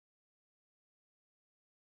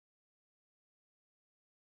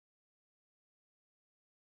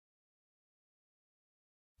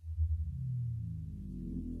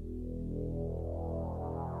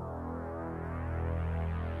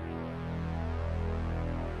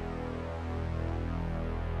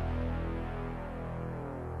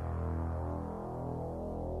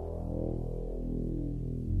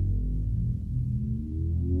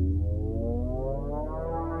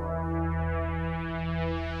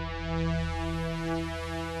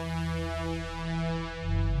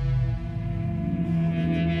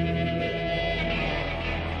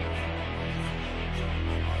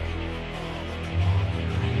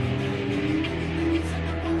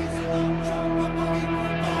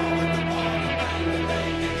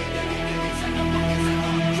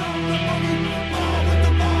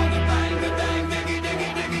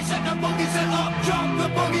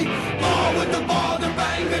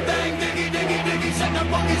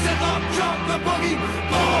said up, drop the boogie.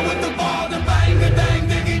 Ball with the ball, the bang, a dang,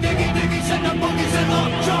 diggy, diggy, diggy, said the boogie, said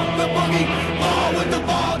up, drop the boogie. Ball with the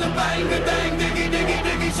ball, the bang, a dang, diggy, diggy,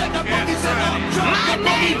 diggy, said the boogie, said up, drop the boogie.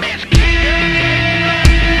 My name is King.